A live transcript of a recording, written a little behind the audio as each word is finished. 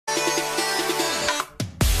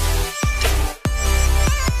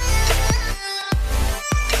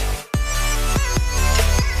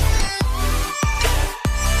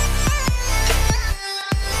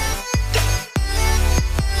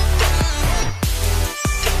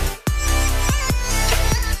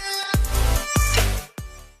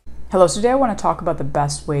Hello, so today I want to talk about the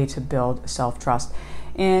best way to build self-trust.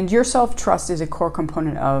 And your self-trust is a core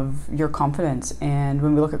component of your confidence. And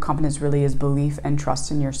when we look at confidence, really is belief and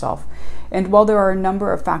trust in yourself. And while there are a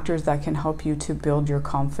number of factors that can help you to build your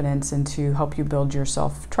confidence and to help you build your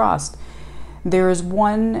self-trust, there is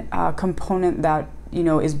one component that,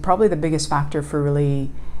 is probably the biggest factor for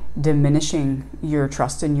really diminishing your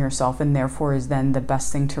trust in yourself, and therefore is then the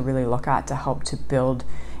best thing to really look at to help to build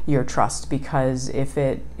your trust. Because if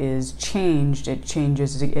it is changed, it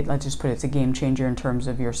changes it. Let's just put it, it's a game changer in terms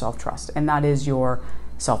of your self-trust, and that is your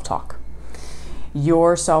self-talk.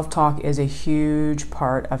 Your self-talk is a huge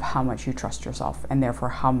part of how much you trust yourself, and therefore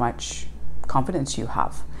how much confidence you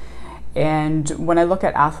have. And when I look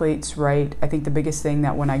at athletes, right, I think the biggest thing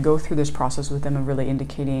that when I go through this process with them of really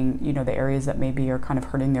indicating, the areas that maybe are kind of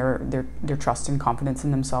hurting their trust and confidence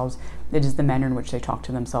in themselves, it is the manner in which they talk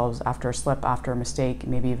to themselves after a slip, after a mistake,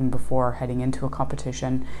 maybe even before heading into a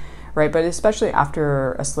competition, right? But especially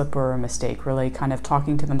after a slip or a mistake, really kind of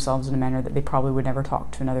talking to themselves in a manner that they probably would never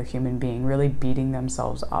talk to another human being, really beating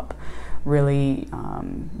themselves up, really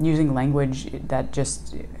using language that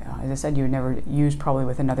just, as I said, you would never use probably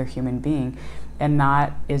with another human being. And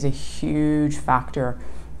that is a huge factor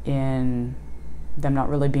in them not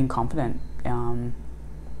really being confident. And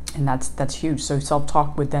that's huge. So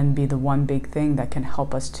self-talk would then be the one big thing that can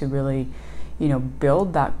help us to really,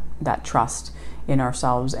 build that trust in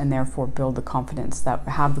ourselves, and therefore build the confidence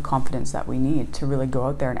that we need to really go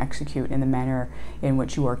out there and execute in the manner in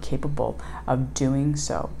which you are capable of doing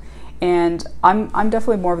so. And I'm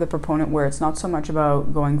definitely more of the proponent where it's not so much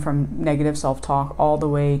about going from negative self-talk all the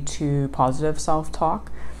way to positive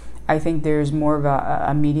self-talk. I think there's more of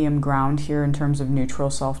a medium ground here in terms of neutral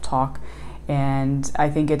self-talk. And I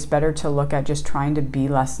think it's better to look at just trying to be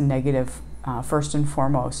less negative first and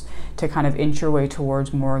foremost, to kind of inch your way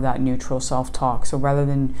towards more of that neutral self-talk. So rather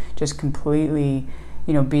than just completely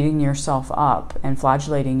beating yourself up and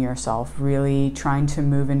flagellating yourself, really trying to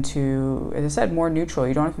move into, as I said, more neutral.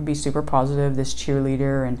 You don't have to be super positive, this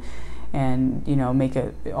cheerleader, and make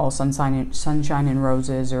it all sunshine and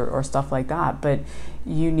roses or stuff like that. But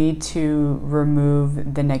you need to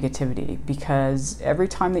remove the negativity, because every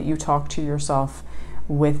time that you talk to yourself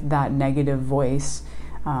with that negative voice,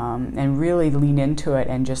 and really lean into it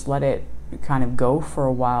and just let it kind of go for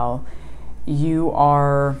a while, you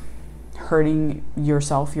are hurting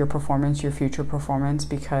yourself, your performance, your future performance,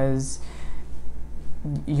 because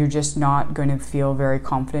you're just not going to feel very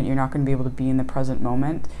confident. You're not going to be able to be in the present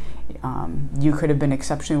moment. You could have been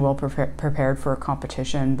exceptionally well prepared for a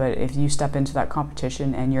competition, but if you step into that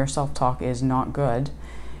competition and your self-talk is not good,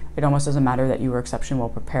 it almost doesn't matter that you were exceptionally well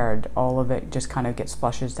prepared. All of it just kind of gets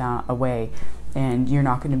flushes down away, and you're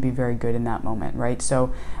not going to be very good in that moment, right?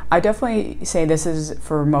 So I definitely say this is,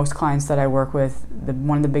 for most clients that I work with,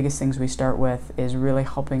 one of the biggest things we start with is really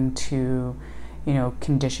helping to,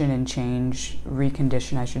 condition and change,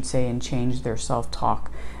 recondition, I should say, and change their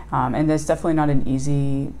self-talk. And that's definitely not an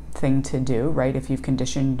easy thing to do, right? If you've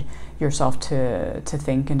conditioned yourself to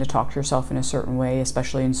think and to talk to yourself in a certain way,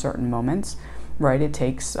 especially in certain moments, right? It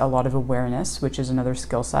takes a lot of awareness, which is another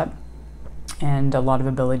skill set, and a lot of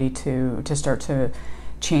ability to start to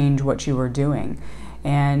change what you are doing.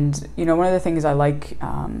 And one of the things I like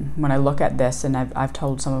when I look at this, and I've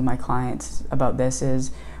told some of my clients about this, is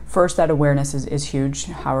first, that awareness is huge.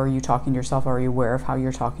 How are you talking to yourself? Are you aware of how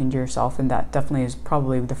you're talking to yourself? And that definitely is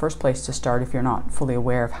probably the first place to start if you're not fully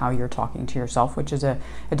aware of how you're talking to yourself, which is a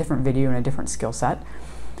different video and a different skill set.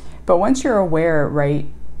 But once you're aware, right,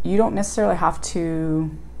 you don't necessarily have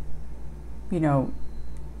to,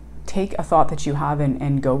 take a thought that you have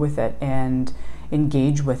and go with it and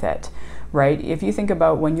engage with it, right? If you think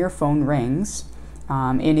about when your phone rings,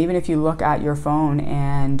 and even if you look at your phone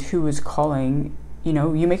and who is calling,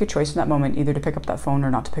 you make a choice in that moment either to pick up that phone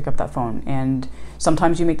or not to pick up that phone. And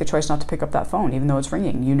sometimes you make the choice not to pick up that phone, even though it's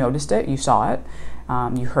ringing. You noticed it, you saw it,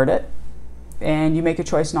 you heard it, and you make a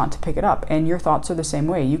choice not to pick it up. And your thoughts are the same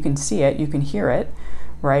way. You can see it, you can hear it,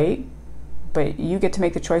 right? But you get to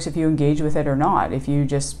make the choice if you engage with it or not. If you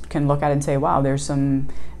just can look at it and say, wow, there's some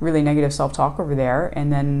really negative self-talk over there,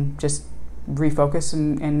 and then just refocus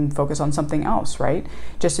and focus on something else, right?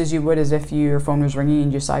 Just as you would as if your phone was ringing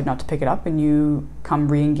and you decide not to pick it up, and you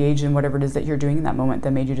come re-engage in whatever it is that you're doing in that moment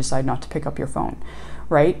that made you decide not to pick up your phone,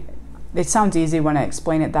 right? It sounds easy when I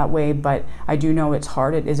explain it that way, but I do know it's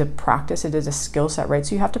hard. It is a practice, it is a skill set, right?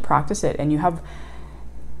 So you have to practice it, and you have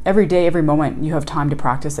every day, every moment, you have time to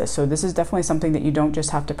practice this. So this is definitely something that you don't just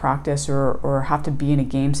have to practice or have to be in a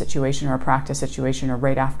game situation or a practice situation or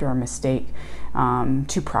right after a mistake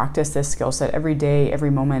to practice this skill set every day, every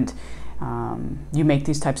moment. you make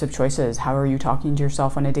these types of choices. How are you talking to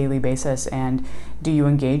yourself on a daily basis? And do you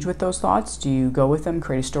engage with those thoughts? Do you go with them,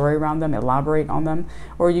 create a story around them, elaborate on them,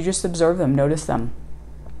 or you just observe them, notice them,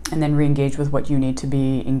 and then re-engage with what you need to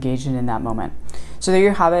be engaged in that moment? So there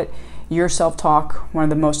you have it. Your self-talk, one of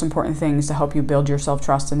the most important things to help you build your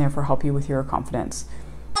self-trust and therefore help you with your confidence.